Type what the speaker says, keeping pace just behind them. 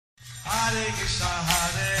Krishna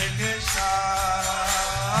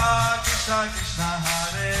Krishna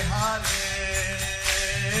Hare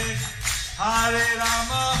Hare Hare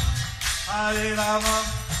Rama Hare Rama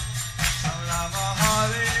Rama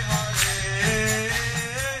Hare Hare.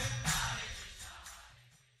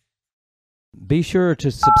 Be sure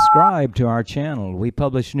to subscribe to our channel. We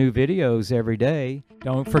publish new videos every day.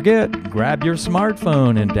 Don't forget, grab your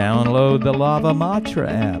smartphone and download the Lava Matra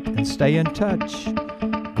app and stay in touch.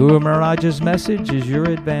 Guru Maharaj's message is your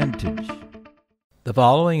advantage. The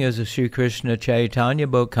following is a Sri Kṛṣṇa Chaitanya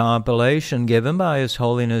book compilation given by His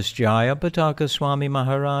Holiness Jayapataka Swami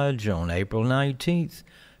Maharaj on April 19th,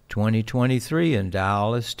 2023 in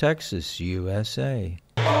Dallas, Texas, USA.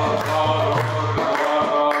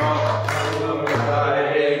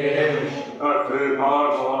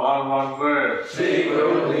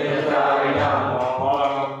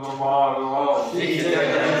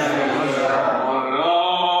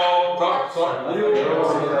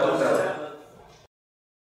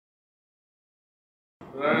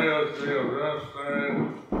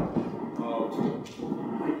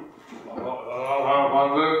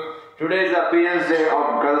 Today is the appearance day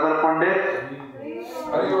of Gadadhar Pandit.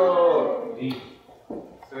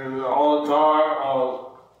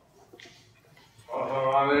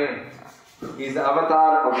 He is the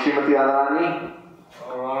avatar of Srimati Radharani.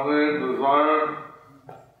 Radharani desired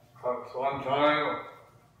at one time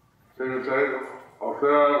to take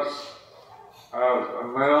appearance as a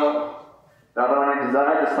male. Radharani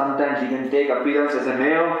desired that sometimes she can take appearance as a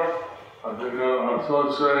male. And she can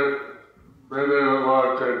associate maybe with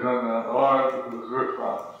Lord Chaitanya, Lord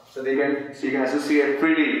Krishna. So she can associate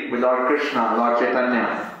freely with Lord Krishna, Lord Chaitanya.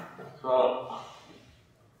 So,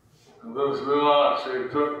 in this villa she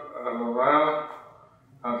took as a man,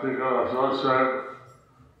 and she could associate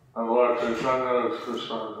with Lord Chaitanya as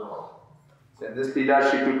Krishna as well. So in this Lila,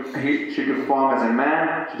 she took form as a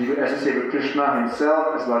man, she could associate with Krishna himself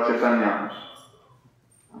as Lord Chaitanya.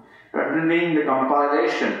 Continuing the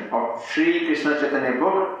compilation of Sri Kṛṣṇa Chaitanya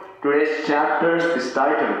book, today's chapter is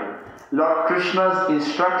titled Lord Krishna's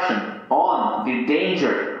Instruction on the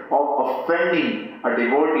Danger of Offending a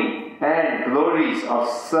Devotee and Glories of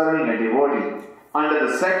Serving a Devotee, under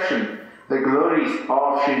the section The Glories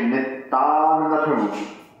of Sri Nityananda Prabhu.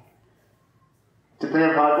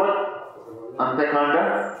 Chaitanya Bhagavat, Antakanda,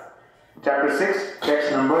 chapter 6,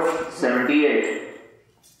 text number 78.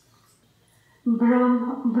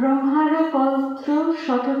 ব্রহ্মার পত্র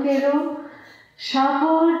শতকেরও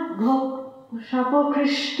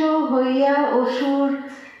শাপকৃষ্ট হইয়া অসুর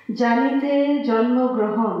জানিতে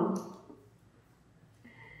জন্মগ্রহণ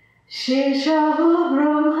সেসব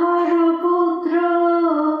ব্রহ্মার পুত্র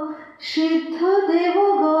সিদ্ধ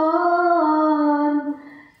দেবগণ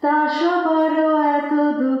তা সবার এত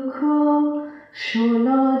দুঃখ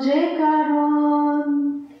শোনো যে কারণ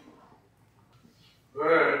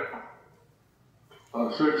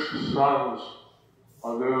Six sons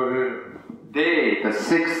of Devotee. They, the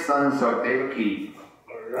 6 sons of Devotee,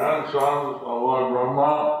 Grandsons of Lord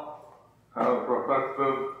Brahma, have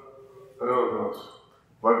perfected devotees.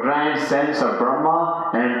 were grandsons of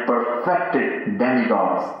Brahma and perfected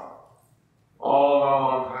demigods. All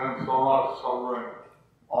of them obtained so much suffering.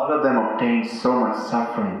 All of them obtained so much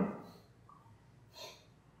suffering.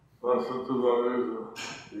 Listen to the reason.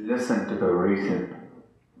 Listen to the reason.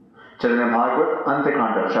 Chaitanya Bhagavat,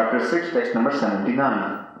 Antakanda, chapter 6, text number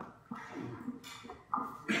 79.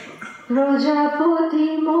 প্রজাপতি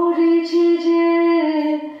মরিচি যে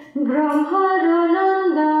ব্রহ্মার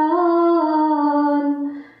নন্দন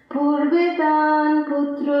পূর্বে তার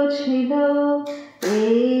পুত্র ছিল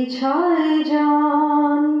এই 6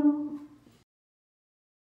 জন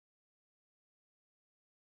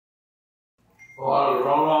Lord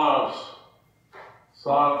Brahma's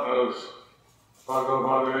son is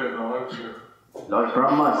Prajapati Marichi. Lord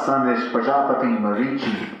Brahma's son is Prajapati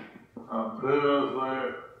Marichi. And previously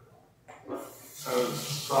his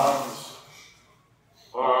sons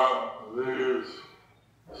were these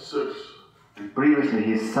 6. And previously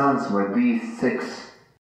his sons were these 6.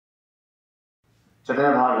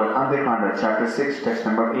 Chaitanya Bhagavat, Antakanda, chapter 6, text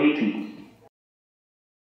number 80.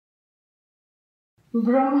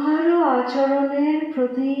 ব্রহ্মার আচরণের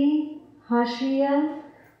প্রতি হাসিয়া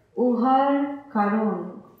উহার কারণ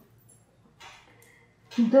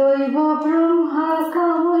দৈব ব্রহ্মা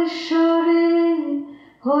কামেশ্বরে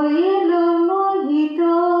হইল মোহিত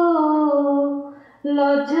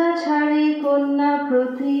লজ্জা ছাড়ি কন্যা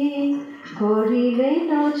প্রতি করিলে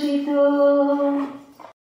নচিত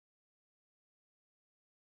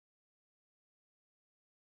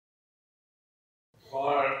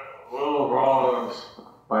By will of providence.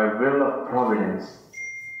 By will of providence.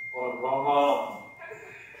 Lord Brahma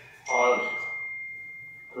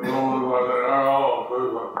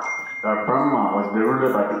Lord Brahma was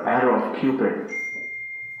bewildered by the arrow of Cupid.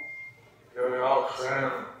 Giving out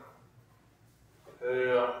shame, he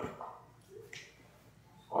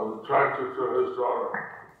was attracted to his daughter.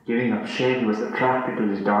 Giving up shame, he was attracted to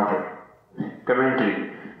his daughter.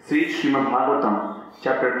 Commentary. See Srimad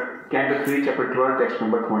Bhagavatam, Canto 3, Chapter 12, text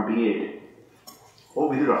number 28. O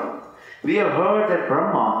Vidura, we have heard that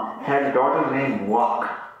Brahma had a daughter named Vak,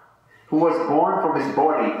 who was born from his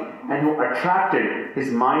body and who attracted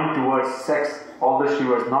his mind towards sex, although she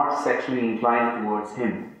was not sexually inclined towards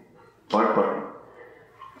him. Purport.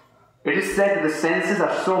 It is said that the senses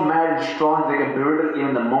are so mad and strong they can bewilder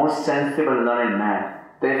even the most sensible learned man.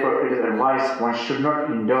 Therefore, it is advised one should not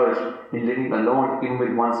indulge in living alone even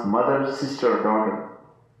with one's mother, sister, or daughter.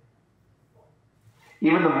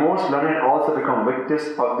 Even the most learned also become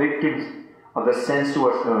victims of the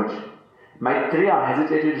sensuous urge. Maitreya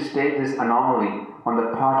hesitated to state this anomaly on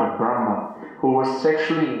the part of Brahma, who was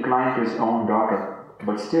sexually inclined to his own daughter,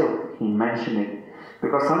 but still he mentioned it,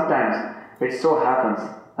 because sometimes it so happens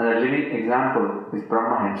that a living example is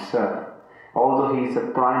Brahma himself, although he is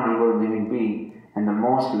a primeval living being and the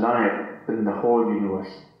most learned within the whole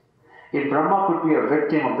universe. If Brahma could be a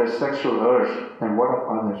victim of the sexual urge, then what of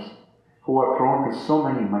others, who are prone to so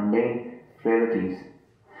many mundane frailties?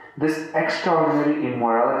 This extraordinary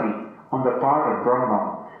immorality on the part of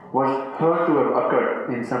Brahma was heard to have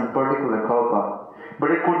occurred in some particular kalpa,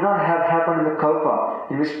 but it could not have happened in the kalpa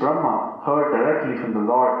in which Brahma heard directly from the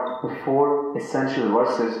Lord the 4 essential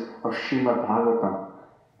verses of Srimad Bhagavatam,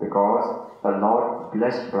 because the Lord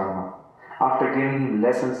blessed Brahma after giving him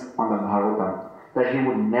lessons on the Bhagavatam that he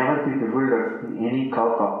would never be bewildered in any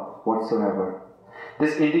kalpa whatsoever.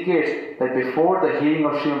 This indicates that before the hearing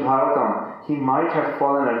of Srimad Bhagavatam, he might have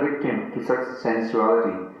fallen a victim to such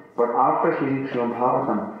sensuality, but after hearing Srimad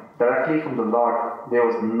Bhagavatam directly from the Lord, there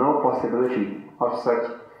was no possibility of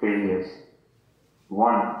such failures.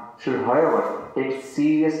 One should, however, take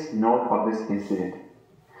serious note of this incident.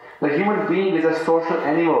 The human being is a social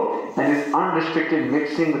animal, and his unrestricted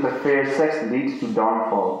mixing with the fair sex leads to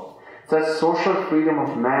downfall. Such social freedom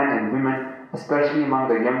of man and women, especially among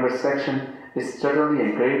the younger section, is certainly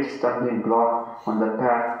a great stumbling block on the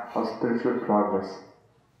path of spiritual progress.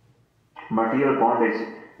 Material bondage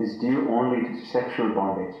is due only to sexual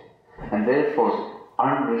bondage, and therefore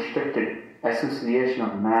unrestricted association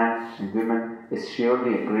of man and women is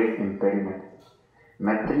surely a great impediment.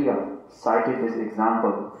 Maitreya cited this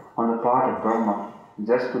example on the part of Brahma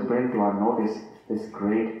just to bring to our notice this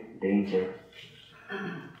great danger.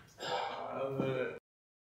 And the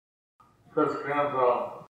 5th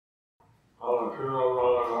canto of the Srimad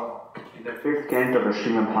Bhagavatam, In the 5th canto of the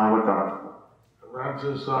Srimad Bhagavatam, it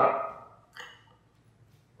mentions that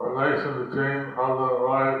relation between husband and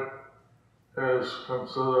wife is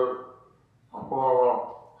considered a form of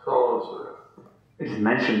celibacy. it is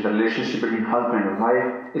mentioned the relationship between husband and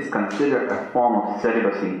wife is considered a form of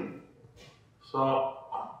celibacy. So,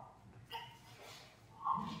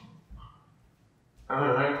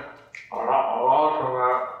 anything apart from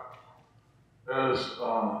that is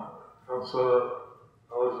considered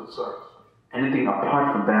illicit sex. Anything apart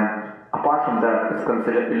from that is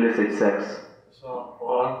considered illicit sex. So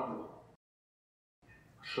one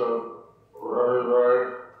should very, very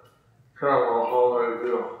careful how they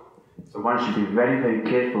deal. So one should be very, very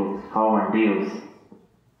careful how one deals.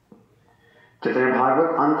 Chaitanya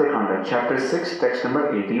Bhagavat Antakanda, chapter 6, text number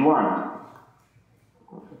 81.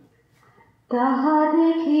 তাহা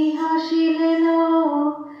দেখি হাসিলেন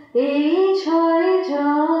এই 6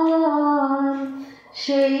 জন,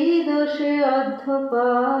 সেই দোষে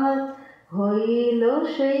অধ্যপাত হইল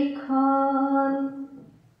সেই ক্ষণ।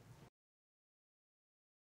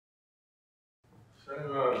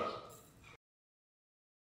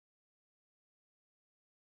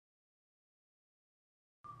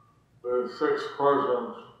 The 6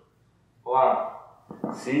 persons laughed.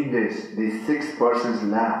 Seeing this, these 6 persons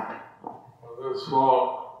laughed. This fault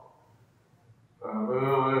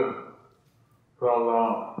immediately fell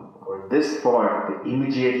down. For this fault, they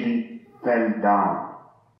immediately fell down.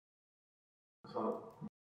 So,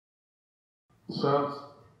 since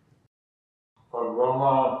Lord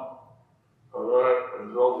Brahma, a very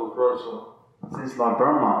exalted person, Since Lord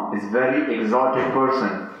Brahma is a very exalted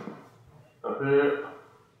person, if he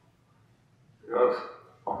gets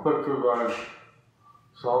afflicted by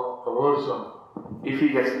some illusion, if he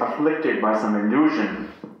gets afflicted by some illusion,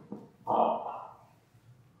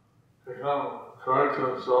 he can correct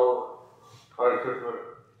himself quite quickly.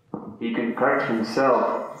 he can correct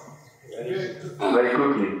himself very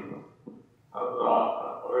quickly. And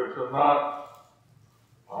we should not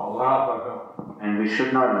laugh at him. And we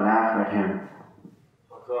should not laugh at him.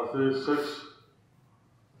 that these six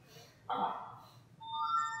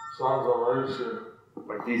sons of Rishi,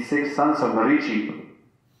 But these 6 sons of Marichi,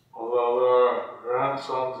 although they're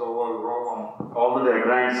grandsons of Lord Brahma, although they are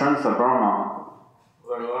grandsons of Brahma,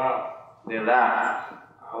 they laugh. they laugh.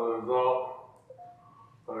 As a result,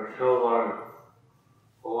 they're killed by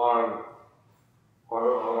the Lord,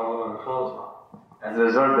 Kṛṣṇa. As a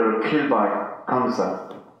result, they were killed by Kamsa.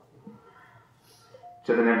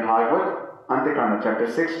 Chaitanya Bhagavat, Antikanda, chapter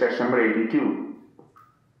 6, text number 82.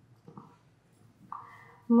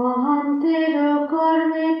 মহান্তের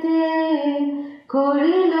কর্মেতে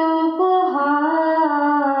করিল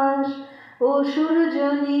উপহাস, অসুর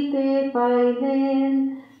জনিতে পাইলেন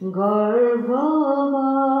গর্ভবাস।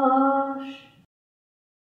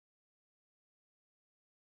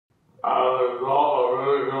 As a result of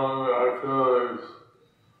really killing the activities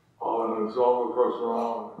of an exalted personality,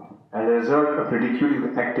 As a result of ridiculing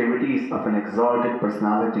the activities of an exalted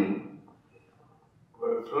personality,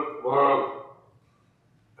 they took birth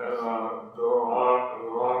in a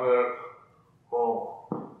demonic home.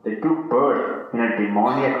 they took birth in a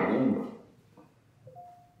demoniac womb.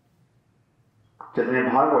 Chaitanya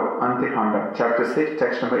Bhagavat, Antikanda, chapter 6,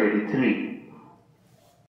 text number 83.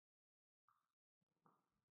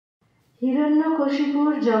 হিরণ্যকশিপুর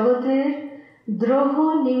জগতের দ্রোহ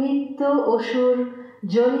নিমিত্ত অসুর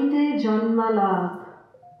জনিতে জন্মালাভ।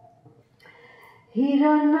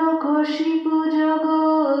 হিরণ্যকশিপু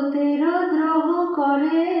জগতের দ্রোহ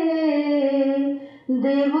করে,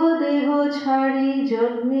 দেব দেহ ছাড়ি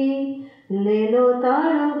জন্মি lane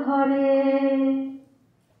তার ঘরে।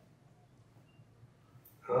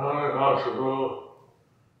 Kṛṣṇa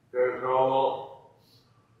gave trouble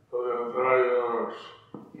to the entire universe.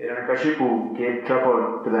 Hiranyakashipu gave trouble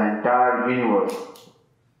to the entire universe,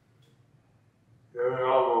 Giving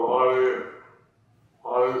up the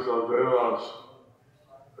bodies of devas,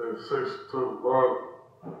 the 6 took birth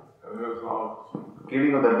in his house.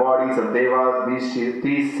 giving of the bodies of devas. These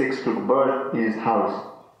 6 took birth in his house.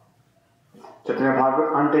 Chaitanya Bhagavat,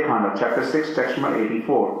 Antikanda, chapter 6, text number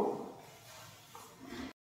 84.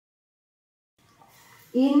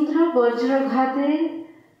 Indra বজ্রঘাতে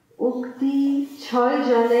উক্তি 6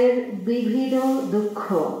 জনের বিবিধ দুঃখ,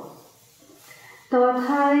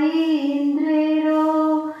 তথাই ইন্দ্রের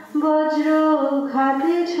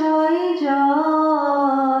বজ্রঘাতে 6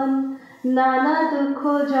 জন, নানা দুঃখ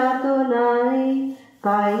যাতনায়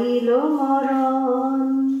পাইল মরণ।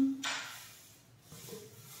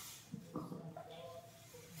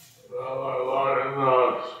 Lord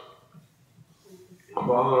Indras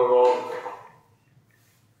vulnerable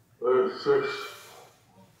with 6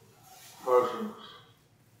 persons,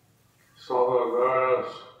 suffer various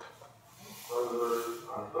miseries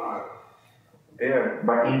and died. There,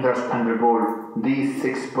 by Indra's thunderbolt, these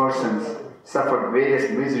 6 persons suffered various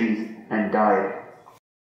miseries and died.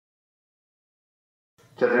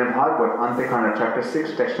 Chaitanya Bhagavat, Antikanda, chapter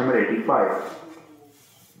 6, text number 85.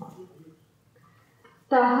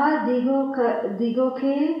 তাহা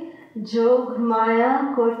দিগকে যোগ মায়া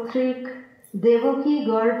কর্তৃক দেবকী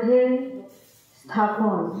গর্ভে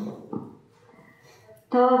স্থাপন,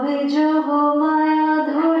 তবে যোগ মায়া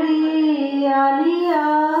ধরি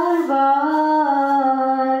আলিয়ার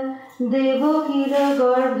বার, দেবকীর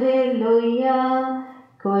গর্ভে লইয়া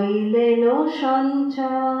কইলেন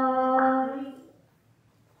সঞ্চার।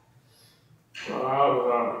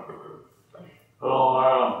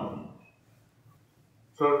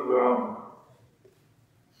 Took them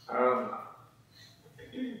and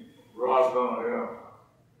brought them again.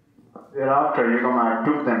 Thereafter, Yogamaya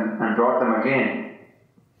took them and brought them again,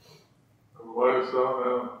 And placed them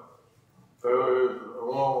in Devatee's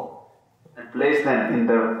womb. and placed them in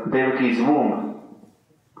the Devaki's womb.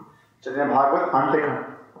 Chaitanya Bhagavat, Antikanda.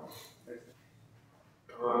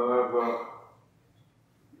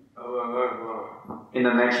 In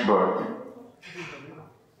the next birth.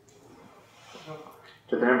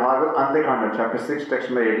 Chaitanya Bhagavat, Antikanda, chapter 6, text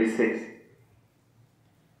number 86.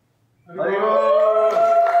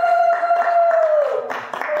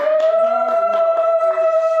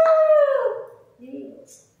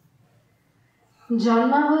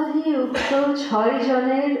 জন্মাবধি উক্ত 6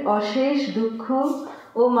 জনের অশেষ দুঃখ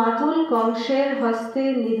ও মাতুল কংসের হস্তে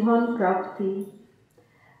নিধন প্রাপ্তি।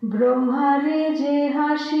 ব্রহ্মারে যে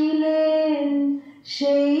হাসিলেন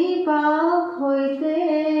সেই পাপ হইতে,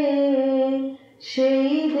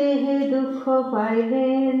 সেই দেহে দুঃখ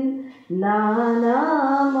পাইলেন নানা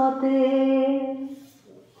মতে।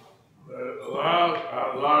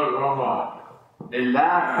 They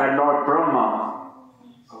laughed at Lord Brahma,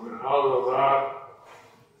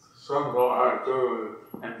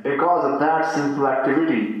 and because of that sinful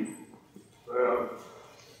activity, they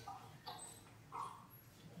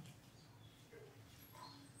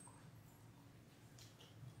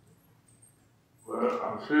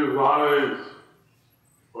achieve bodies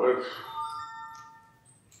which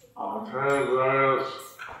obtain various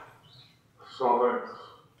sufferings.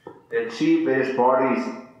 They achieve various bodies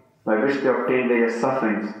by which they obtain various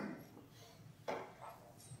sufferings.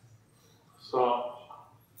 So,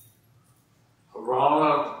 a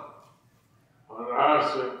Brahman, when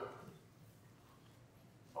asking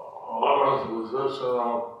what was the position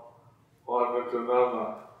of Lord Nityananda,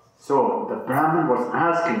 So the Brahmin was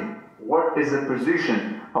asking, what is the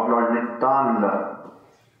position of Lord Nityananda?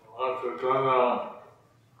 Lord Chaitanya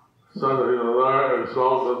said that he was a very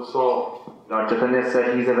exalted soul. Lord Chaitanya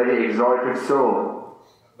said he is a very exalted soul.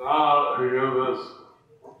 Now he gives this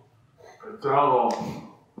example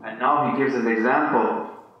And now he gives his example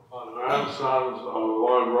of grandsons of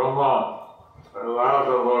Lord Brahma. They laughed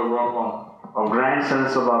at Lord Brahma. of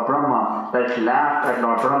grandsons of Lord Brahma that laughed at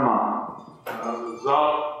Lord Brahma. As a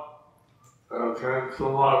result, they obtained so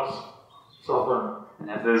much suffering. And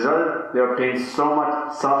as a result, they obtained so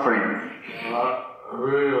much suffering.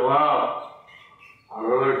 We laugh or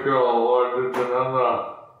ridicule Lord Nityananda,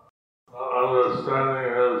 not understanding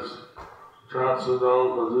his transcendental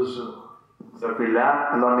position. So if we laugh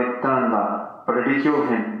at Lord Nityananda, but ridicule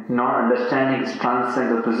him, not understanding his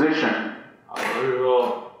transcendental position, We will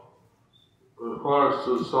be forced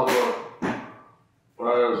to suffer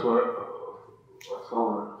various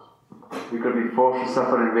sufferings. we could be forced to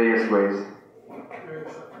suffer in various ways.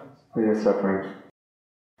 Various sufferings.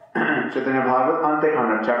 Chaitanya Bhagavat,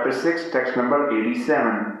 Antekhanda, chapter 6, text number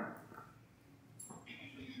 87.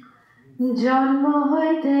 জন্ম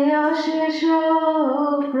হইতে অশেষ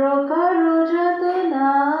প্রকার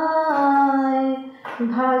যাতনায়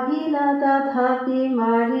ভাগিলা তথাপি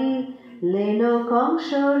মারি লেন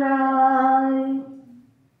কংসরায়।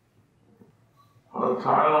 At the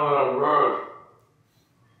time of their birth,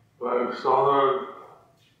 they suffered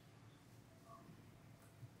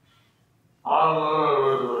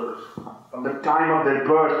unlimited miseries. From the time of their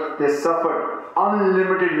birth, they suffered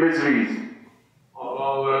unlimited miseries.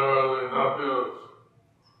 Although they were the nephews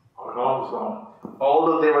of Kṛṣṇa,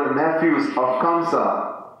 Although they were the nephews of Kamsa,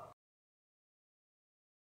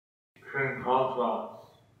 King Kṛṣṇa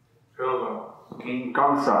killed them. King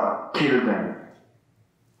Kamsa killed them.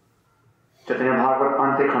 Chaitanya Bhagavat,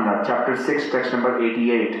 Antekhanda, chapter 6, text number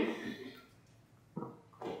 88.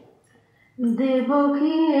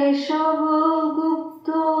 Devaki এসব গুপ্ত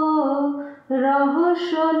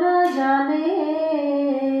রহস্য না জানে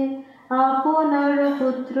আপনার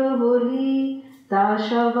পুত্র বলি তা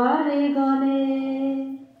সবারে গণে।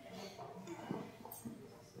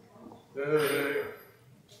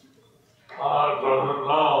 Doesn't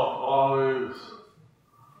know all these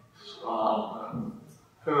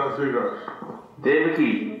hidden secrets.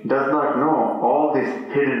 Devotee does not know all these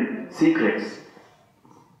hidden secrets,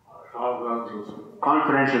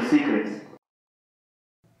 confidential secrets.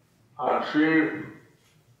 She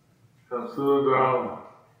considered them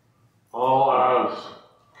all as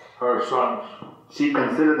her sons. She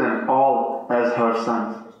considered them all as her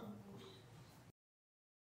sons.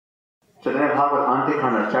 Chaitanya Bhagavat,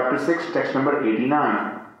 Antekhanda, chapter 6, text number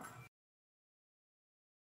 89.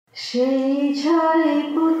 সেই ছয়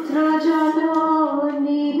পুত্র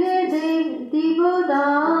জননীরে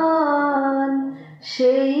দিবদান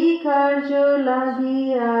সেই কার্য লাগি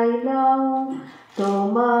আইলাম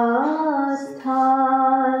তোমার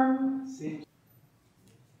স্থান।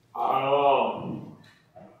 I will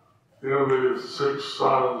give these 6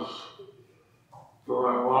 sons to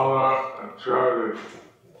my mother in charity.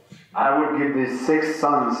 I would give these 6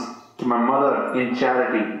 sons to my mother in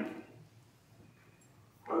charity.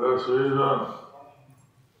 For this reason,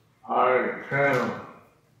 I came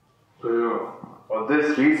to you. For this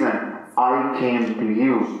reason, I came to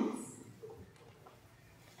you.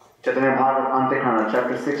 Chaitanya Bhagavat, Antekhanda,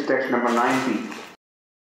 chapter 6, text number 90.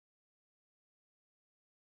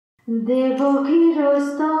 দেবকীর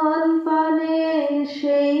স্তন পানে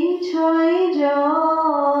সেই ছয়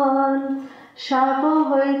জন শাপ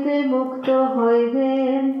হইতে মুক্ত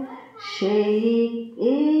হইবেন সেই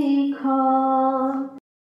ক্ষণ।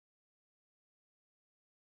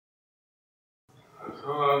 As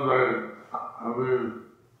soon as I have these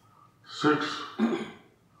 6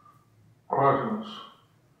 questions,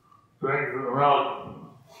 drink the milk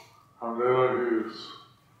of Devotee's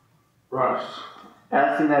breast. As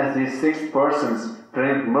soon as these 6 persons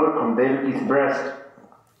drink milk from Devaki's breast,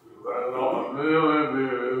 They will immediately be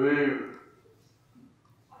relieved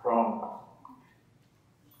from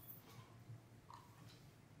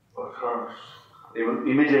the curse. they will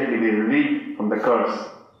immediately be relieved from the curse.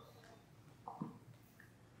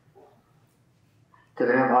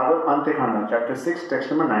 Chaitanya Bhagavat, Antekhanda, chapter 6, text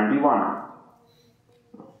number 91.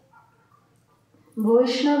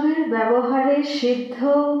 বৈষ্ণবের ব্যবহারে সিদ্ধ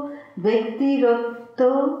ব্যক্তিরত্ব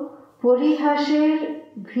পরিহাসের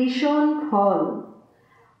ভীষণ ফল।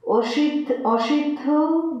 অসিদ্ধ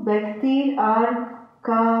ব্যক্তির আর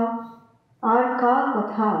কা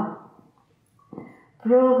কথা।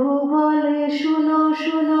 প্রভু বলে শুনো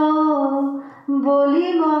শুনো বলি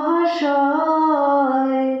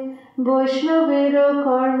মহাশয়, বৈষ্ণবের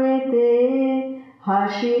কর্মেতে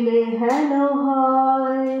হাসিলে হেন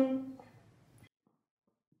হয়।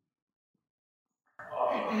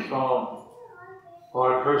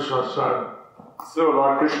 Lord Kṛṣṇa said, So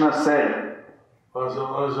Lord Kṛṣṇa said,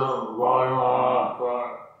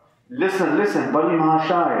 listen, listen, Bali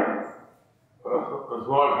Mahashaya. That's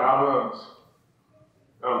what happens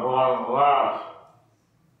if one laughs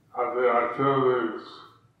at the activities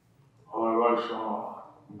of a Vaishnava.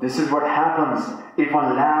 This is what happens if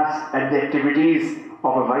one laughs at the activities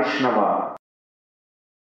of a Vaishnava.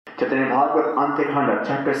 Chaitanya Bhagavat Ante Khanda,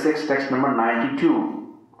 chapter 6, text number 92.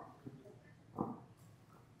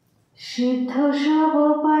 সিদ্ধ সব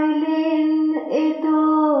পাইলেন এত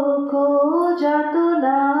কো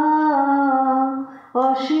যাতনা,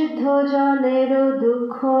 অসিদ্ধ জনের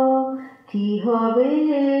দুঃখ কি হবে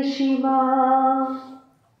সীমা।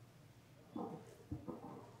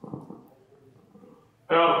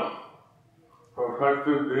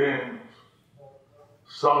 Perfected beings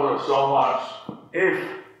suffer so much, If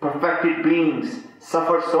perfected beings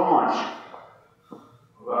suffer so much,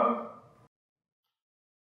 then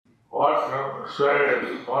what can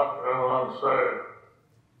one say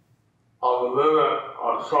of the limit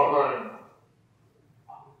of suffering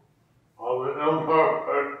of the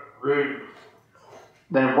imperfect beings?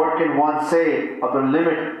 then what can one say of the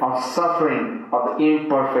limit of suffering of the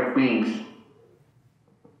imperfect beings?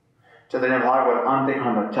 Chaitanya Bhagavat Ante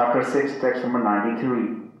Khanda, chapter 6, text number 93.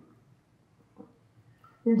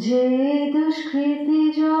 যে দুষ্কৃতি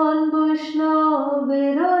জন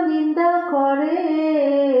বৈষ্ণবের নিন্দা করে,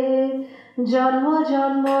 জন্ম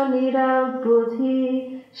জন্ম নিরাবধি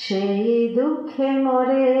সেই দুঃখে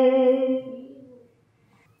মরে।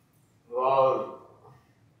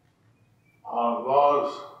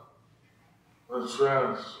 Those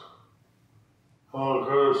miscreants who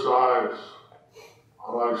criticize a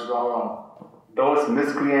Vaishnava, Those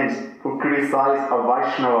miscreants who criticize a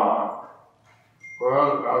Vaishnava,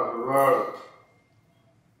 birth after birth,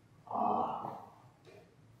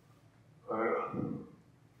 they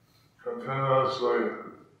continuously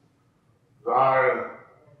die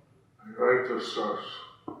in great distress.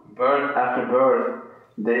 birth after birth,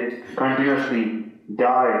 they continuously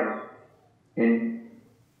die in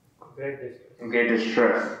great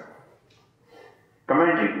distress.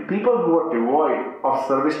 Commentary: people who are devoid of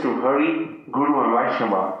service to Hari, Guru and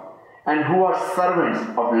Vaishnava, and who are servants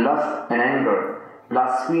of lust and anger,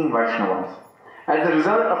 blaspheme Vaishnavas. As a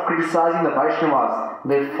result of criticizing the Vaishnavas,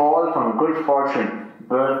 they fall from good fortune,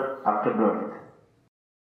 birth after birth.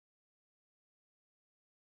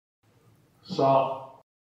 So,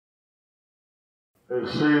 you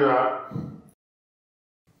see that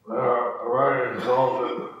they're a very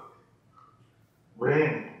exalted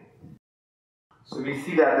being. So we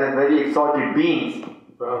see that they're very exalted beings.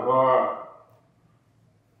 Therefore,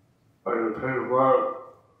 they could take birth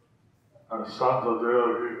as sons of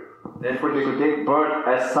Devotee. Therefore they could take birth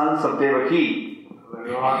as sons of Devotee. They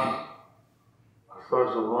got a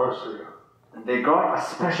special mercy. And they got a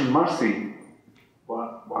special mercy. But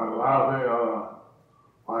by laughing at a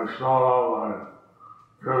Vaishnava, by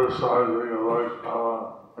criticizing a Vaishnava,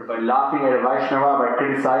 But by laughing at a Vaishnava, by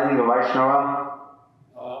criticizing a Vaishnava,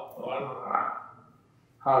 one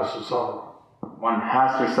has to suffer. one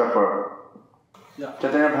has to suffer.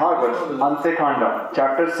 Chaitanya Bhagavat, Ante Khanda,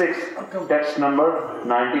 chapter 6, text number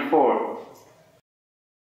 94.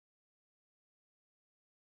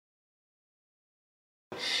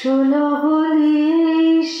 শোনো বলি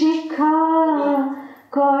শিক্ষা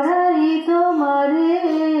করাই তোমারে,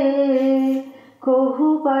 কভু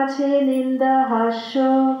পাছে নিন্দা হাস্য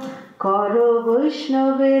করো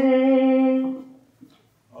বৈষ্ণবেরে।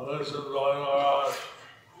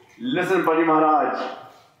 Listen, Bali Maharaj,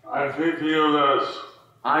 I teach you this,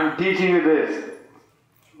 I'm teaching you this.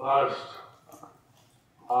 lest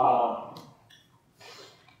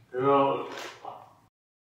you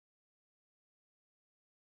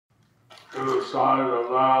criticize or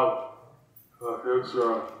laugh in the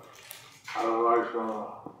future at a Vaishnava.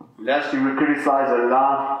 Lest you will criticize or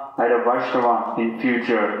laugh at a Vaishnava in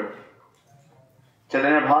future.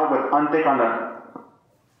 Chaitanya Bhagavat, Ante Khanda.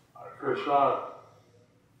 Kṛṣṇa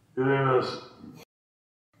giving this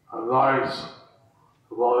advice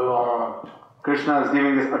to Bali Maharaj. Kṛṣṇa is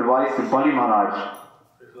giving this advice to Bali Maharaj.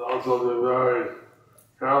 He's also be very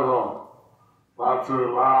careful not to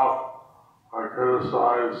laugh or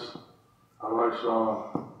criticize a Vaishnava.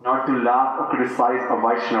 Not to laugh or criticize a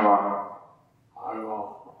Vaishnava.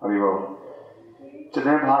 Haribo.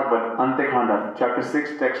 Chaitanya Bhagavat, Antekanda, chapter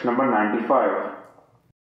 6, text number 95.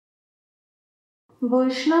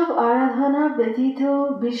 বৈষ্ণব আরাধনা ব্যতীত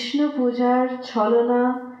বিষ্ণু পূজার ছলনা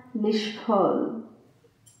নিষ্ফল।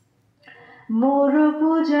 মোর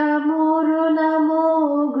পূজা মোর নাম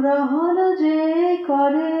গ্রহণ যে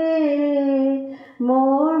করে,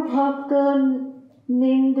 মোর ভক্ত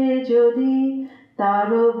নিন্দে যদি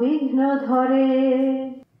তার বিঘ্ন ধরে।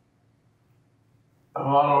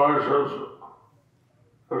 One worships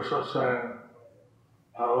Krishna saying,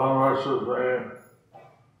 one worships me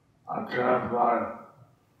and chants my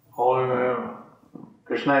holy name.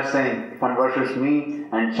 Krishna is saying, if one worships me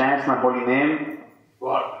and chants my holy name,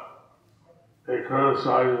 But he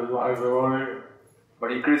criticizes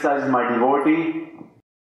my devotee,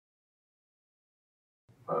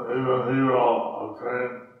 and even he will obtain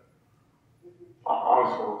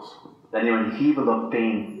obstacles. then even he will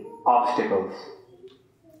obtain obstacles.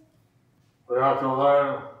 We have to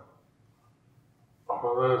learn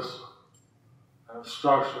from this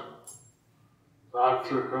instruction not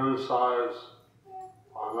to criticize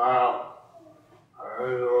or laugh at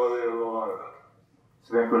any devotee of the Lord.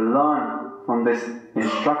 So we have to learn from this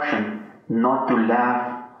instruction not to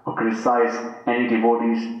laugh or criticize any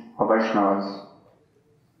devotees or Vaishnavas.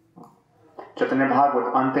 Chaitanya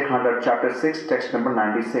Bhagavat, Antekanda, chapter 6, text number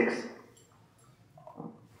 96.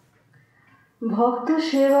 ভক্ত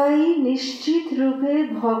সেবাই নিশ্চিত রূপে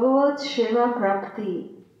ভগবৎ সেবা প্রাপ্তি।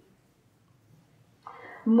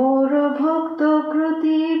 মোর ভক্ত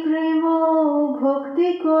প্রতি প্রেম ভক্তি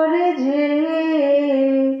করে যে,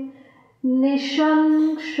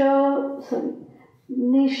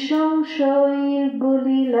 নিঃসংশয়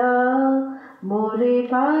বলিলা মোরে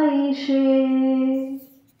পাই সে।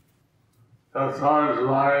 As far as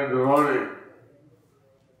my devotee,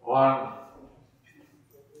 one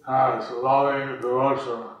has loving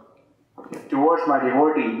devotion. Towards my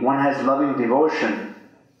devotee, one has loving devotion.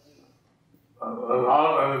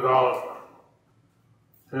 Without any doubt,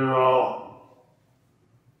 he will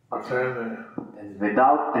attain me. And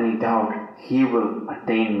without any doubt, he will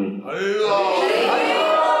attain me.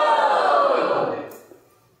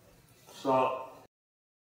 So,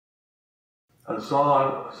 and someone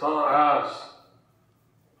asks,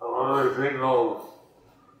 what do they think of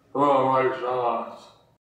Guru or Vaishnavas?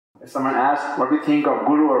 If someone asks, what do you think of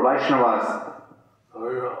Guru or Vaishnavas?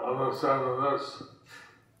 We understand from this,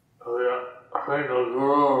 we think of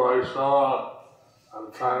Guru or Vaishnava at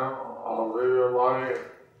the time of leaving the body,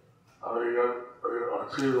 and we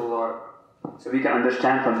achieve the Lord. So we can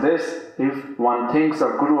understand from this, if one thinks of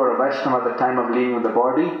Guru or Vaishnava at the time of leaving the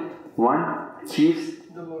body, one achieves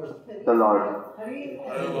the Lord.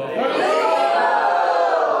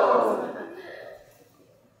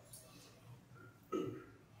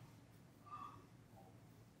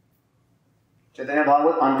 Chaitanya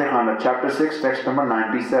Bhagavat, Antekanda, chapter 6, text number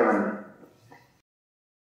 97.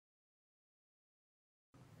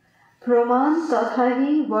 প্রমাণ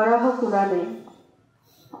তথাহি বরাহ পুরাণে।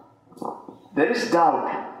 There is doubt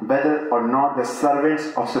whether or not the servants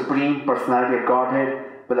of Supreme Personality of Godhead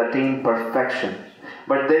will attain perfection.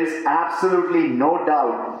 But there is absolutely no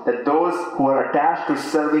doubt that those who are attached to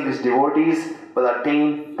serving his devotees will attain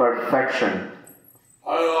perfection.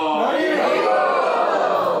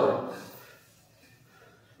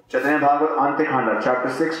 Chaitanya Bhagavat, Antekanda, chapter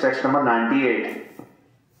 6, text number 98.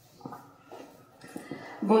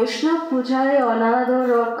 বৈষ্ণব পূজায়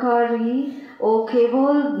অনাদরকারী ও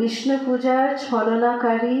কেবল বিষ্ণু পূজার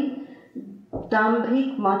ছলনাকারী দাম্ভিক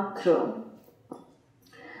মাত্র।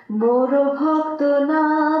 মোর ভক্ত না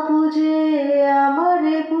পূজে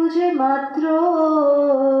আমারে পূজে মাত্র,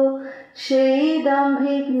 সেই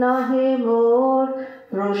দাম্ভিক নহে মোর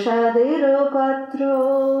প্রসাদের পাত্র।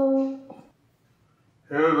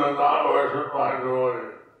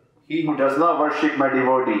 He who does not worship my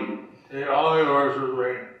devotee, he only worships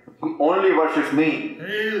me. He only worships me.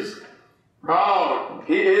 He is proud.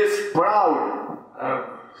 He is proud. And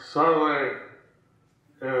certainly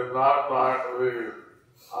he is not the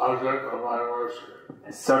object of my mercy.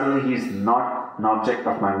 And certainly he is not an object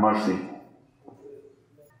of my mercy.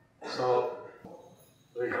 So,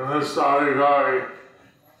 the Kṛṣṇa Adhikari,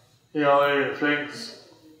 he only thinks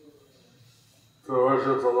to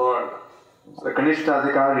worship the Lord. So the Kṛṣṇa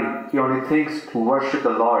Adhikari, he only thinks to worship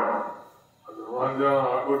the Lord. The Manjana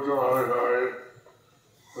Adhikari,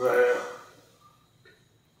 they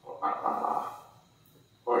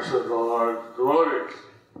worship the Lord's devotees.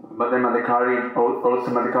 old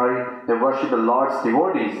Samadhikari, they worship the Lord's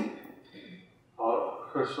devotees.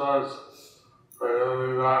 Kṛṣṇa is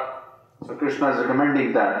recommending that. So Kṛṣṇa is recommending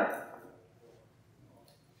that.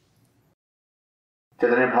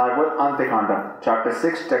 Chaitanya Bhagavat Antekanda, chapter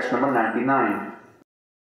 6, text number 99.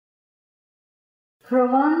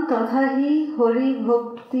 Praman tathahi hori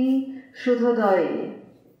bhakti shudhodaya.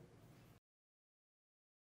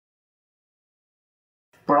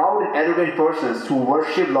 Proud and arrogant persons who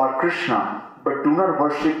worship Lord Kṛṣṇa but do not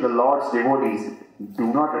worship the Lord's devotees do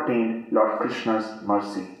not attain Lord Kṛṣṇa's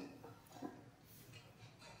mercy.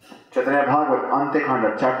 Chaitanya Bhagavat Antekanda,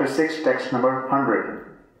 chapter 6, text number 100.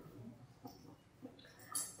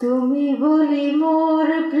 তুমি বলি মোর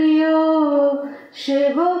প্রিয়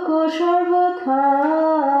সেবক সর্বথা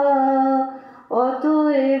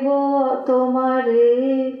অতএব তোমারে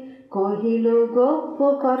কহিল গোপ্য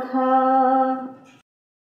কথা।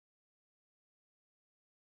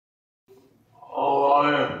 Oh,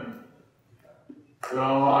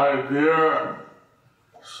 you're my dear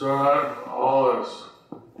servant always.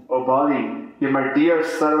 O Bali, you're my dear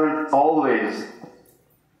servant always.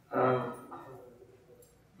 And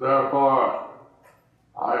therefore,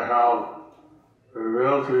 I have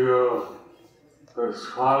revealed to you this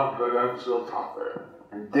confidential topic.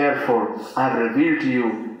 And therefore, I have revealed to you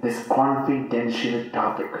this confidential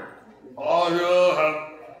topic. All you have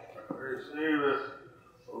received this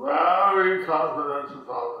very confidential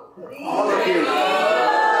topic.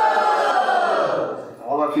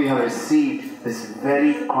 All of you have received this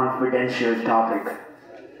very confidential topic.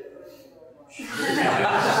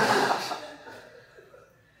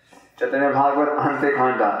 Chaitanya Bhagavat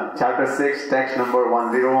Antekanda, chapter 6, text number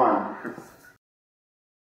 101.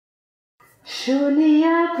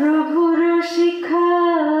 শুনিয়া প্রভুর শিক্ষা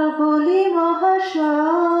বলি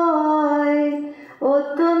মহাশয়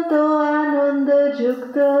অত্যন্ত আনন্দ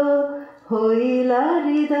যুক্ত হইলা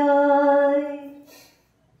হৃদয়।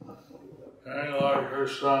 And Lord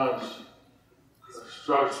Kṛṣṇa's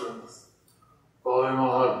instructions, Bali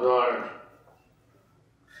Mahashaya,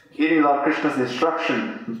 Hearing Lord Krishna's instruction,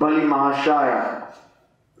 Bali Mahashaya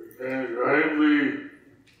became greatly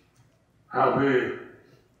happy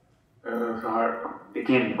in his heart.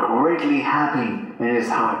 became greatly happy in his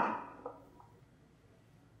heart.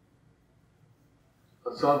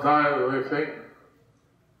 But sometimes we think,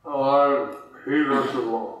 oh Lord, He's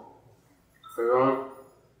merciful. They don't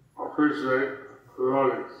appreciate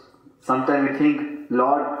devotees. Sometimes we think,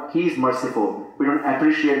 Lord, He is merciful. We don't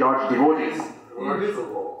appreciate Lord's devotees.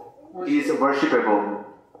 Worshipful. He is worshipable.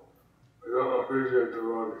 We don't appreciate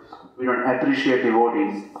devotees. We don't appreciate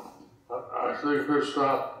devotees. Actually, Kṛṣṇa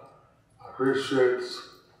appreciates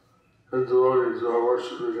his devotees who are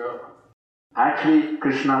worshiping him. Actually,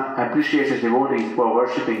 Krishna appreciates his devotees who are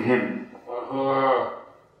worshipping him, Or who are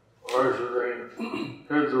worshiping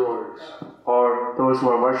his devotees. or those who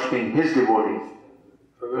are worshipping his devotees.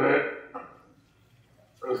 Today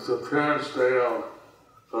is the 10th day of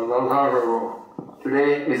the Radha.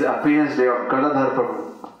 Today is the appearance day of Gadadhar Prabhu.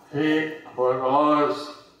 He would always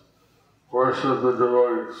worship the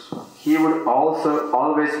devotees. He would also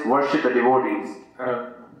always worship the devotees. And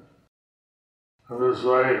in this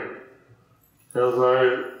way, he was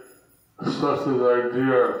especially very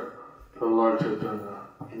dear to Lord Chaitanya.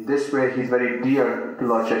 In this way, he is very dear to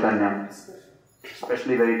Lord Chaitanya.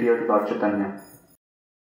 Especially very dear to Lord Chaitanya.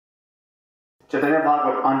 Chaitanya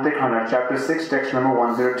Bhagavat Antekanda, chapter 6, text number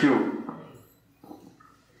 102.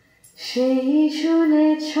 সেই শুনে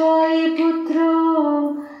ছয় পুত্র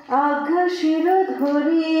আজ্ঞা শির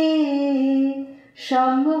ধরি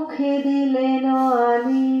সম্মুখে দিলেন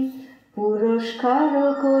আনি পুরস্কার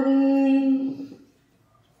করি।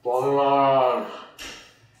 Bali Maharaj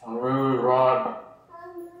really brought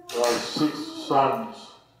 6 sons.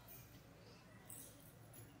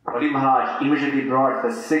 Bali Maharaj immediately brought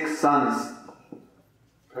the 6 sons,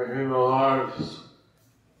 Taking the Lord's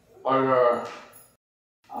order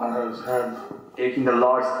on his head. taking the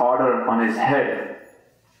Lord's order on his head.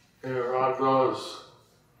 He brought those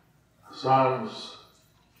sons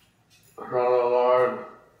from the Lord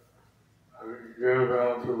and gave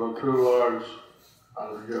them to the 2 lords as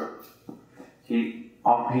a gift. He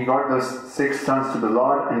got those 6 sons to the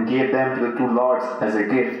Lord and gave them to the 2 lords as a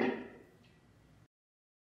gift.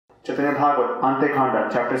 Chaitanya Bhagavat Antekanda,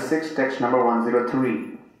 chapter 6, text number 103.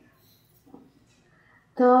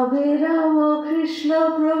 তবে রাম কৃষ্ণ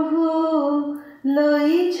প্রভু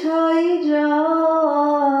লই ছয়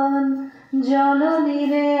জন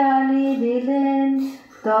জননীরে আনি দিলেন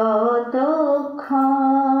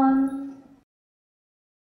ততক্ষণ।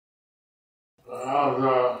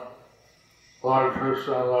 After Lord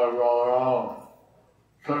Kṛṣṇa and Lord Balaram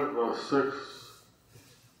took the 6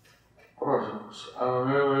 persons and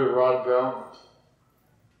immediately brought them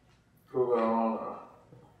to their mother.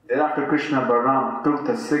 Thereafter Krishna Balaram took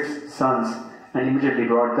the 6 sons and immediately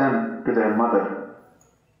brought them to their mother.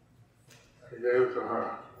 He gave to her.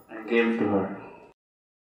 And gave to her.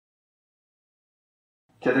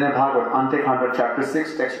 Chaitanya Bhagavat, Antekanda, chapter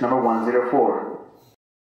 6, text number 104.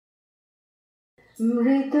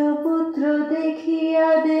 মৃত পুত্র দেখিয়া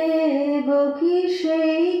দেবকী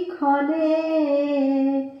সেই ক্ষণে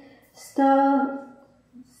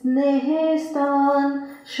স্নেহে স্তন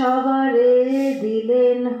সবারে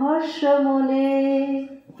দিলেন হর্ষ মনে।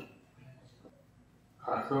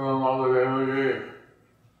 After the mother Devotee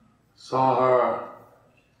saw her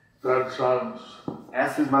dead sons,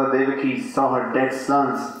 As his mother Devaki saw her dead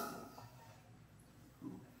sons,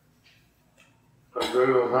 with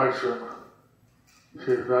great affection,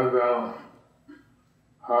 she fed them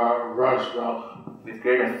her breast milk. with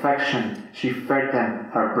great affection, she fed them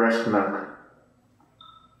her breast milk.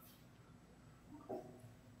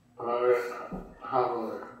 Very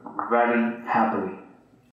happily. Very happily.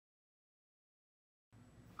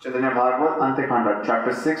 Chaitanya Bhagavat, Antekanda,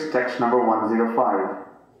 chapter 6, text number 105.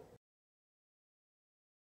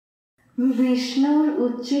 বিষ্ণুর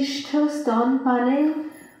উচ্ছিষ্ট স্তনপানে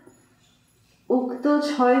উক্ত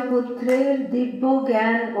 6 পুত্রের দিব্য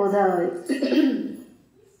জ্ঞান উদয়।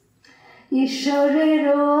 ঈশ্বরের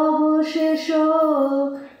অবশেষ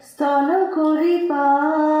স্তন করি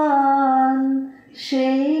পান,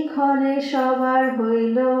 সেই ক্ষণে সবার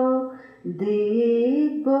হইল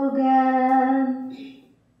দিব্য জ্ঞান।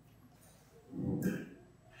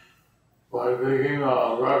 By taking a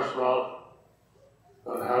breast milk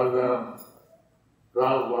and have them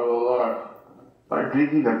drunk by the Lord. By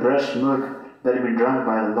drinking the breast milk that had been drunk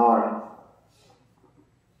by the Lord.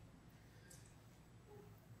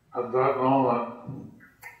 At that moment,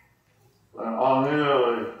 they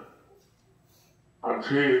immediately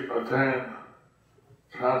attained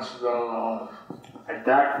transcendental knowledge. At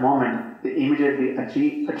that moment, they immediately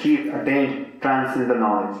attained transcendental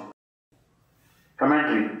knowledge.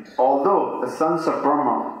 Commentary. Although the sons of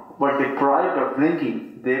Brahma were deprived of drinking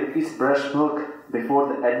Devaki's breast milk before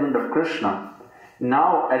the advent of Kṛṣṇa,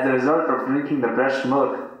 now as a result of drinking the breast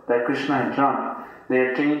milk that Kṛṣṇa had drunk, they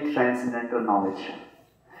attained transcendental knowledge.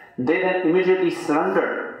 They then immediately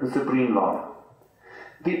surrendered to the Supreme Lord.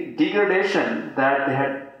 The degradation that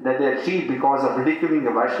they achieved because of ridiculing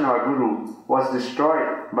the Vaishnava Guru was destroyed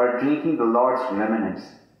by drinking the Lord's remnants.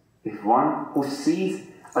 If one who sees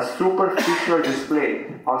a superficial display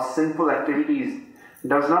of sinful activities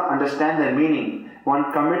does not understand their meaning, one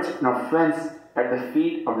commits an offense at the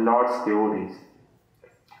feet of Lord's devotees.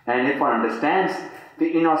 And if one understands the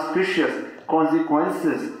inauspicious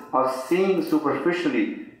consequences of seeing superficially,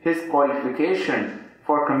 his qualification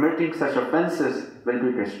for committing such offenses will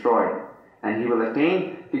be destroyed, and he will attain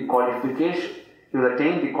the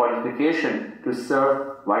qualification to serve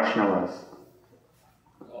Vaishnavas.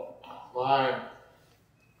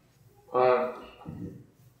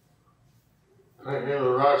 Taking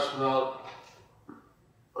the breast milk,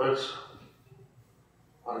 which was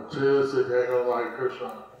previously taken by Kṛṣṇa.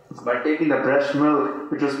 By taking the breast milk,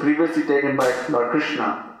 which was previously taken by Lord Kṛṣṇa,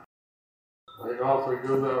 they got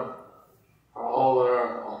forgiven for all their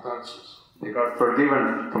offenses. They got forgiven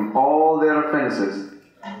from all their offenses.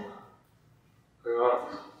 They got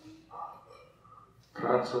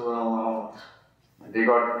transcendental knowledge. They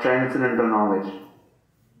got transcendental knowledge.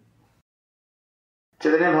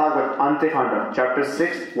 Chaitanya Bhagavat, Antekanda, chapter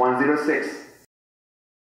 6, 106.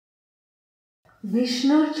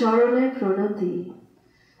 বিষ্ণুর চরণে প্রণতি,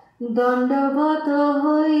 দণ্ডবত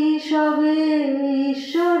হই সবে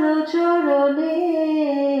ঈশ্বর চরণে,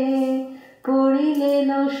 পড়িলেন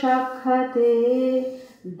সাক্ষাতে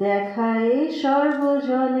দেখায়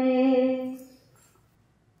সর্বজনে।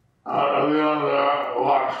 Everyone there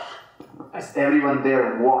washed. As everyone there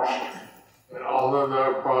washed, And offered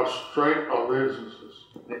their prostrate obeisances.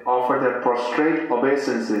 they offered their prostrate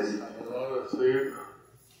obeisances At the lotus feet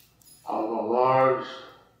of the Lord.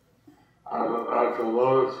 At the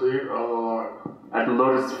lotus feet of the Lord. at the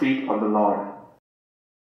lotus feet of the Lord.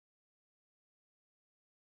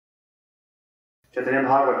 Chaitanya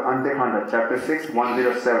Bhagavat, Antekanda, chapter 6,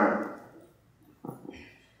 107.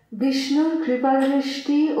 বিষ্ণুর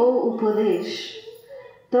কৃপাদৃষ্টি ও উপদেশ,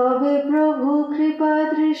 তবে প্রভু কৃপা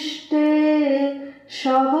দৃষ্টে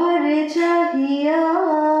সবারে চাহিয়া,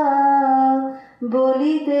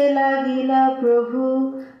 বলিতে লাগিলা প্রভু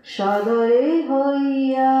সদয়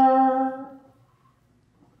হইয়া।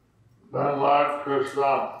 Then Lord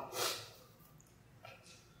Kṛṣṇa,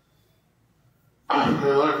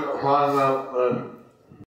 he looked upon them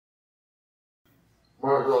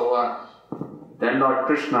merciful glance. Then Lord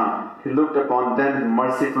Kṛṣṇa, he looked upon them with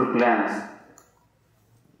merciful glance.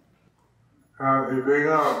 And he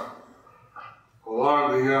began, the Lord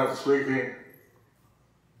began speaking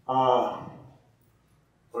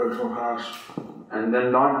with compassion. And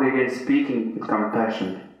then Lord began speaking with compassion.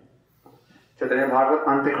 Chaitanya Bhagavat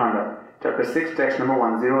Antikanda, chapter 6, text number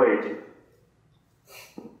 108.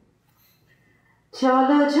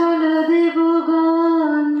 চলো চলো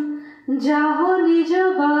দেবগণ যাহো নিজ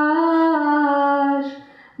বাস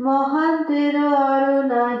মহান্তের আরো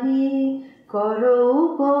নাহি করো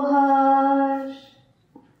উপহাস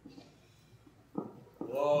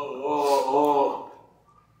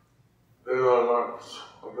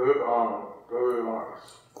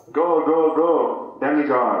Go, go, go,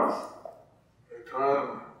 demigods. Return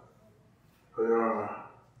to your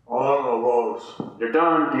own abodes.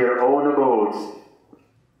 Return to your own abodes.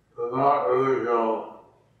 Do not ridicule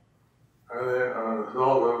any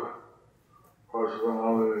exalted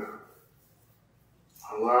personality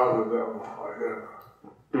and laugh at them again.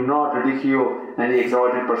 Do not ridicule any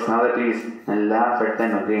exalted personalities and laugh at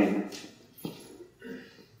them again.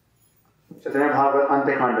 Chaitanya Bhagavat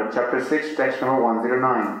Antikanda, chapter 6, text number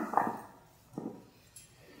 109.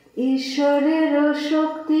 ঈশ্বরের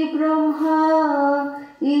শক্তি ব্রহ্মা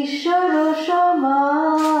ঈশ্বর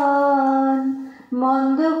সমান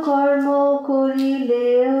মন্দ কর্ম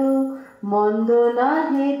করিলেও মন্দ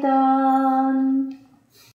নাহি তান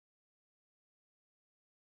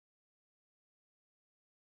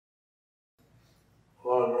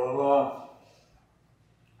Lord Brahma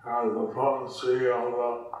has the potency of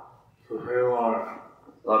the Supreme Lord.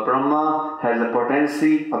 Lord Brahma has the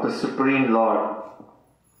potency of the Supreme Lord.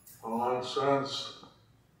 In one sense,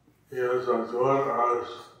 he is as good as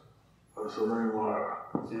the Supreme Lord.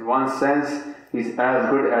 In one sense, he is as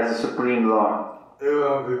good as the Supreme Lord. Even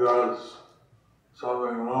if he does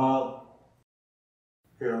something wrong,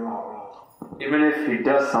 he is not wrong. Even if he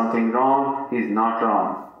does something wrong, he is not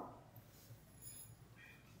wrong.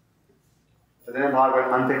 Chaitanya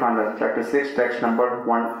Bhagavat Antikanda, chapter 6, text number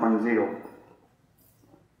 110.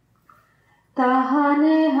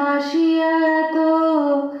 তাহানে হাসিয়া তো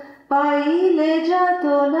পাইলে যাত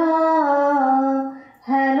না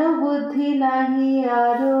হেন বুদ্ধি নাহি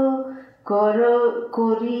আরো কর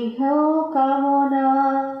করিহ কামনা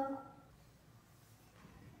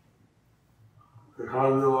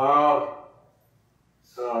Because you laugh,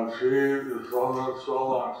 you suffered so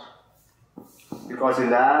much. Because you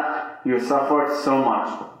laughed, you suffered so much.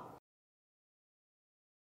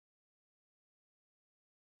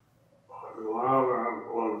 You laugh at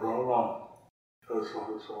Lord Brahma, you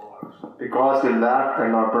suffered so much. Because you laughed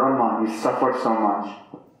at Lord Brahma, you suffered so much.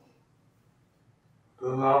 Do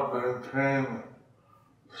not maintain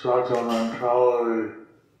such a mentality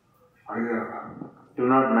again. Do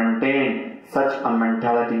not maintain such a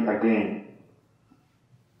mentality again.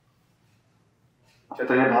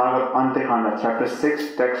 Chaitanya Bhagavat Antikanda, chapter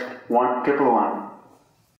 6, text 1111.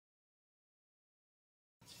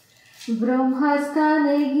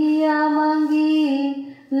 ব্রহ্মস্থানে গিয়া মাঙ্গি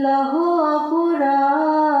লহ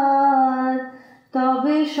অপরাধ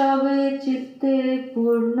তবে সবে চিত্তে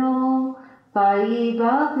পূর্ণ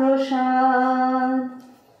পাইবা প্রসাদ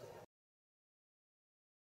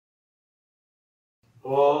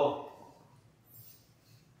Well,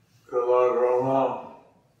 to Lord Brahma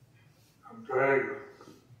and beg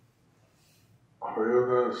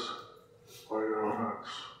forgiveness for your offense.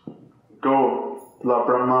 Go, Lord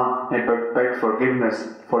Brahma, and beg forgiveness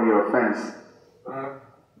for your offense. Then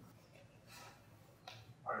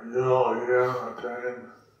you will again attain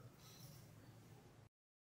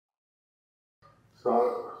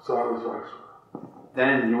satisfaction.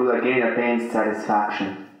 Then you will again attain satisfaction.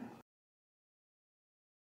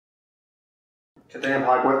 Chaitanya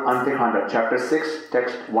Bhagavat Antikanda, chapter 6,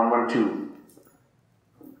 text 112.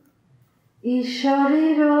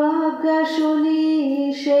 ঈশ্বরের আজ্ঞা শুনি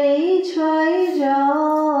সেই ছয়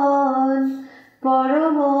জন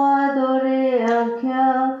পরম আদরে আজ্ঞা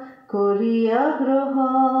করিয়া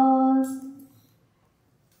গ্রহণ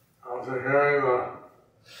After hearing the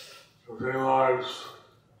Supreme Lord's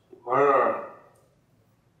order,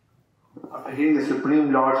 After hearing the Supreme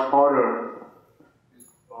Lord's order,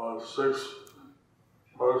 6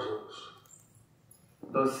 persons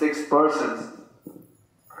those 6 persons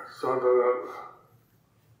accepted it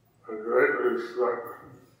with great respect.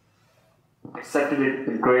 accepted it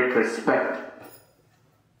with great respect.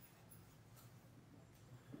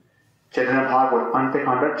 Chaitanya Bhagavat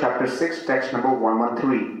Antikanda, chapter 6, text number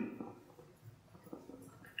 113.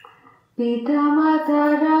 পিতা মাতা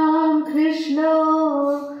রাম কৃষ্ণ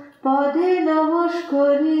পদে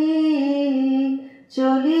নমস্করি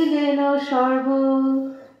চলিলেন সর্ব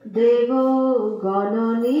দেব গণ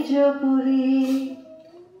নিজ Puri.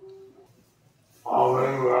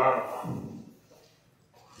 Offering that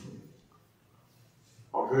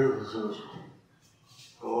obeisances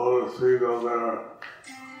the lotus feet of their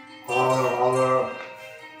father, mother,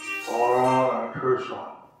 Balaram, and Kṛṣṇa.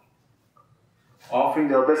 Offering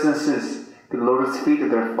their obeisances to the lotus feet of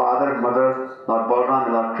their father, mother, Lord Balaram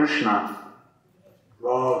and Lord Kṛṣṇa.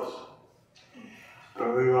 Those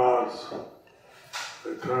demigods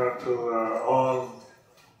return to their own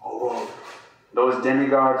abode. Those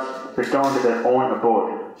demigods return to their own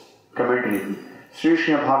abode. Commentary. Sri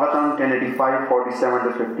Srimad Bhagavatam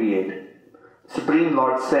 10:85-47-58. Supreme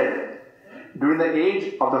Lord said, during the age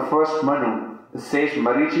of the first Manu, the sage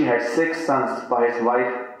Marichi had 6 sons by his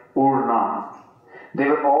wife Urna. They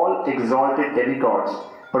were all exalted demigods,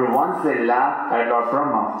 but once they laughed at Lord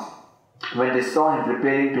Brahma when they saw him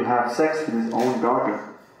preparing to have sex with his own daughter.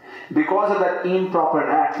 Because of that improper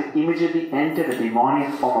act, they immediately entered a demonic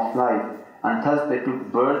form of life, and thus they took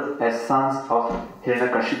birth as sons of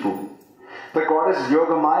Hiranyakashipu. The goddess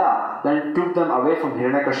Yogamaya then took them away from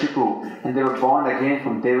Hiranyakashipu, and they were born again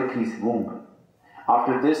from Devaki's womb.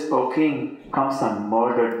 After this, O king, Kṛṣṇa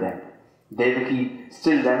murdered them. Devaki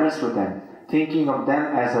still laments with them, thinking of them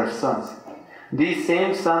as her sons. These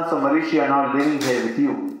same sons of Marichi are now living here with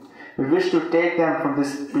you. We wish to take them from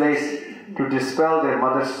this place to dispel their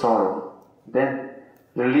mother's sorrow. Then,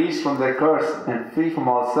 released from their curse and free from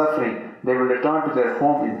all suffering, they will return to their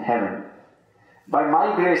home in heaven. By my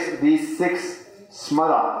grace, these 6,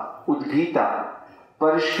 Smara, Udgita,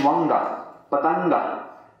 Parishwanga, Patanga,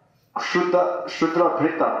 Shudra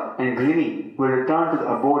Bhrita, and Grini will return to the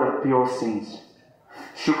abode of pure saints.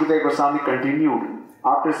 Shukadeva Goswami continued,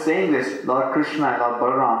 after saying this, Lord Kṛṣṇa and Lord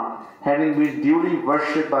Balaram, having been duly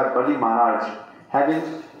worshipped by Bali Maharaj,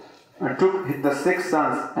 took the 6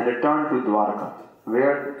 sons and returned to Dwarka,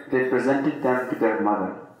 where they presented them to their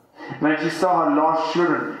mother. When she saw her lost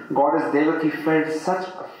children, Goddess Devaki felt such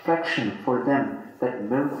affection for them that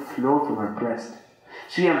milk flowed from her breast.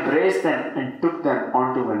 She embraced them and took them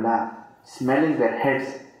onto her lap, smelling their heads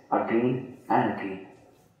again and again.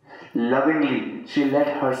 Lovingly, she let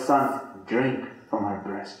her sons drink from her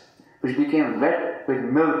breast, which became wet with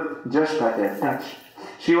milk just by their touch.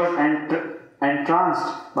 She was entranced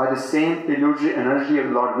by the same illusory energy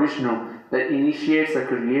of Lord Vishnu that initiates the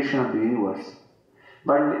creation of the universe.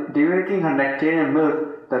 By drinking her nectarian milk,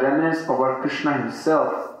 the remnants of our Kṛṣṇa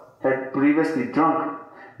himself had previously drunk,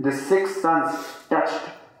 the 6 sons touched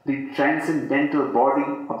the transcendental body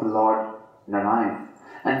of the Lord Narayan,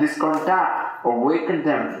 and this contact awakened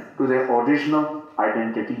them to their original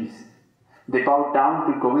identities. They bowed down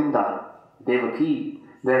to Govinda, Devaki,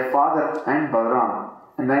 their father and Balaram,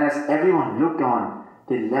 and then as everyone looked on,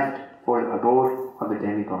 they left for the abode of the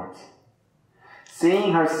demigods.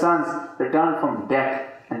 Seeing her sons return from death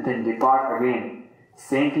and then depart again,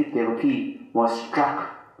 saintly Devaki was struck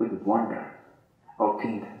with wonder. O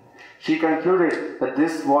king, she concluded that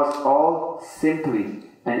this was all simply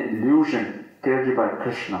an illusion created by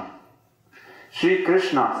Kṛṣṇa. Sri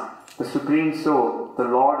Kṛṣṇa, the Supreme Soul, the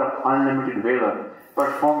Lord of unlimited valor,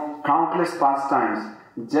 performed countless pastimes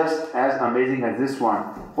just as amazing as this one,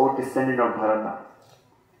 O descendant of Bharata.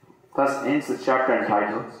 Thus ends the chapter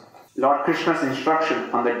entitled Lord Kṛṣṇa's instruction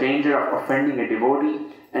on the danger of offending a devotee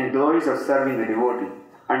and glories of serving a devotee.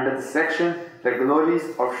 Under the section, the glories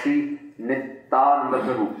of Sri Nityananda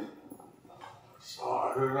Prabhu. So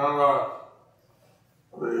I remember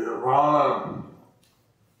the Brahman,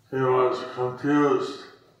 he was confused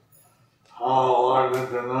how Lord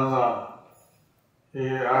Nityananda, he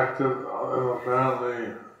acted in apparently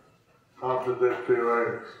contradictory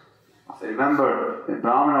ways. So remember, the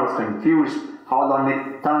Brahmana was confused how Lord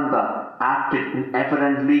Nityananda acted in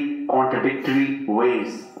apparently contradictory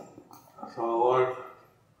ways. So Lord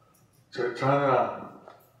Chaitanya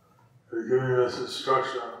is giving this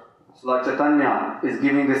instruction So Lord Chaitanya is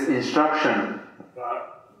giving this instruction that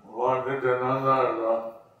Lord Nityananda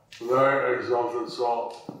is a very exalted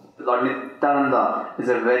soul. Lord Nityananda is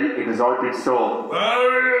a very exalted soul.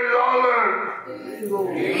 Very exalted! You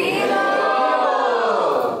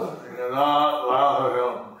cannot laugh at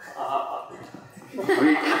him.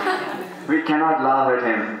 We cannot laugh at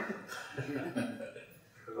him.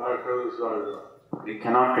 Cannot criticize him. We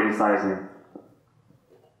cannot criticize him.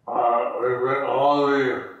 We've read all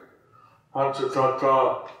the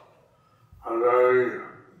Panchatattva are very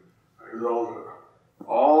exalted.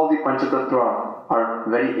 All the Panchatattva are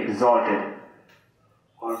very exalted.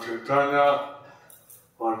 Lord Chaitanya,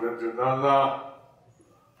 Lord Nityananda,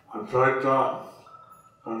 Advaita,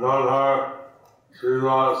 Gadadhar,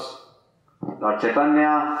 Srivas, Lord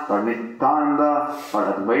Chaitanya, Lord Nityananda, Lord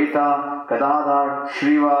Advaita, Gadadhar,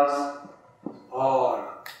 Srivas,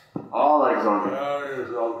 all are exalted. Very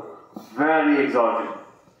exalted. Very exalted.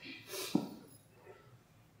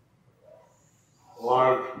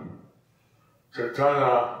 Lord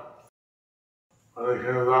Chaitanya, when he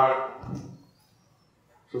came back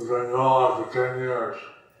to Bengal after 10 years.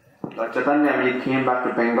 Lord Chaitanya, when he came back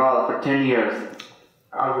to Bengal for 10 years.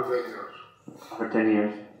 After 10 years. After 10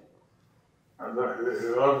 years. And then he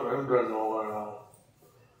wasn't in Bengal by now.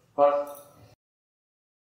 But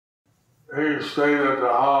he stayed at the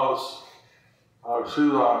house of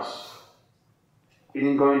Srivas. He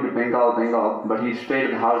didn't go into Bengal, but he stayed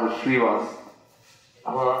at the house of Srivas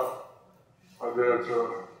for a day or two.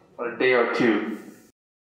 For a day or two.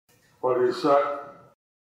 But he said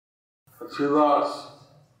that Srivas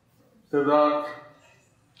did not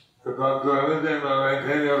do anything to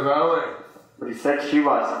maintain your family. But he said,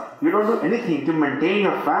 Srivas, you don't do anything to maintain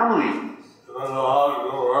your family. You don't know how to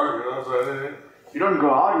do work, you don't do anything. You don't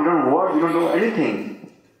go out, you don't work, you don't do anything.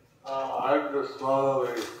 I just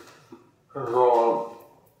totally control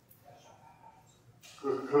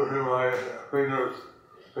clicking my fingers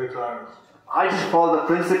 3 times. I just follow the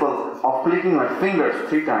principle of flicking my fingers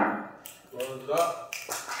 3 times. What is that?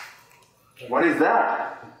 What is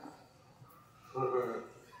that?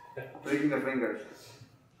 Flicking the fingers.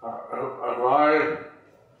 If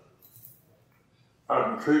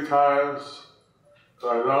I 3 times that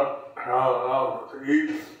I don't have enough to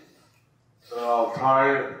eat, then I'll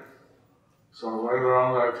tie some right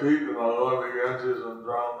around my feet and I'll go in the Ganges and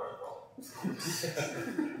drown myself.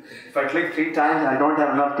 If I click 3 times and I don't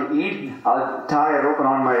have enough to eat, I'll tie a rope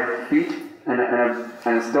around my feet and a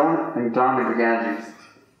stone and drown in the Ganges.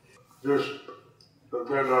 Just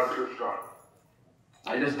depend on Kṛṣṇa.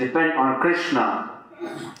 I just depend on Kṛṣṇa.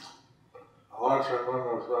 Once I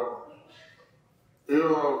remember that. Even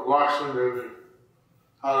though Lakshmi Devi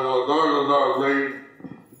had to go door to door begging.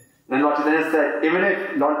 Then Lord Chaitanya said, even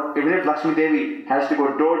if Lakshmi Devi has to go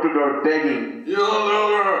door to door begging, You will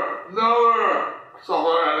never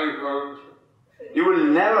suffer any problems. you will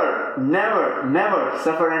never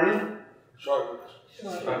suffer any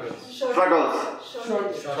struggles,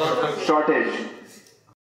 shortage.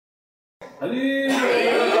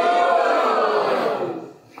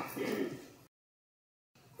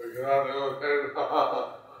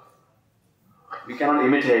 We cannot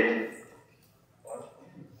imitate.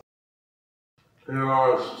 He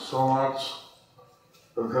was so much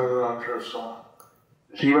dependent on Kṛṣṇa.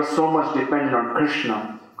 He was so much dependent on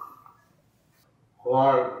Kṛṣṇa.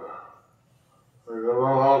 Like, you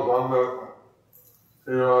know how abundant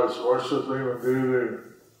he was worshipping the deity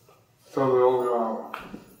till the Yoga.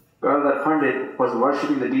 Well, that Pandit was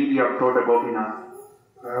worshipping the deity of Tota Gopinath.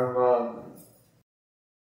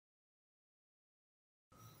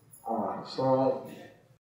 And so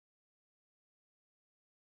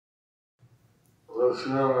this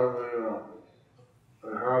year when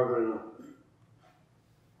they had the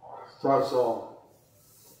special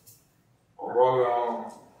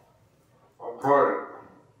program on Puri.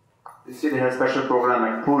 You see, they had a special program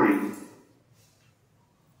at Puri.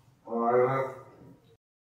 When I went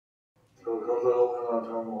to the Tota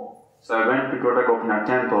temple, So I went to Tota Gopinath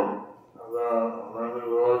temple, and there are many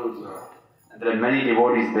devotees there. and there are many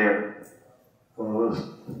devotees there.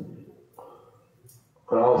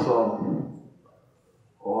 But also,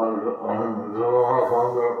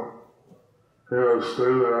 he would stay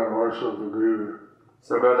there and worship the deity.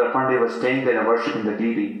 So Brother Pandit was staying there and worshipping the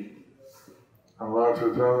deity. And Lord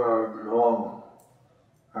Chaitanya would go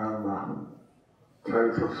and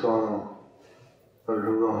take the soil that he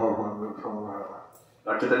would have from there.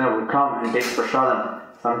 Lord Chaitanya would come and take prasadam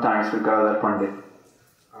sometimes with Brother Pandit.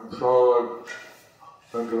 And so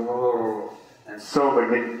it into another room. And so would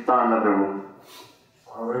Nityananda Prabhu.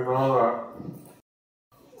 And we know that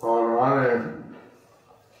Lord Rani,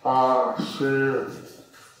 she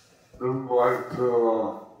didn't like to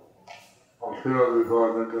appear before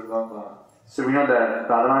Nityananda. So we know that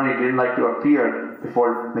Radharani didn't like to appear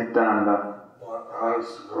before Nityananda. But as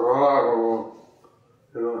Radha,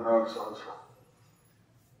 he didn't have such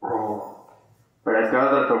role. But as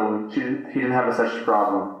Gadadhar Prabhu, he didn't have such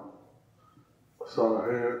problem. So that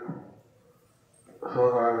he had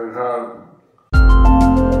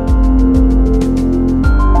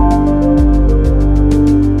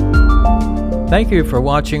Thank you for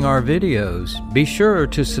watching our videos. Be sure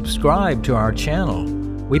to subscribe to our channel.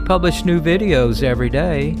 We publish new videos every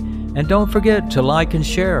day, and don't forget to like and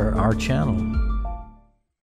share our channel.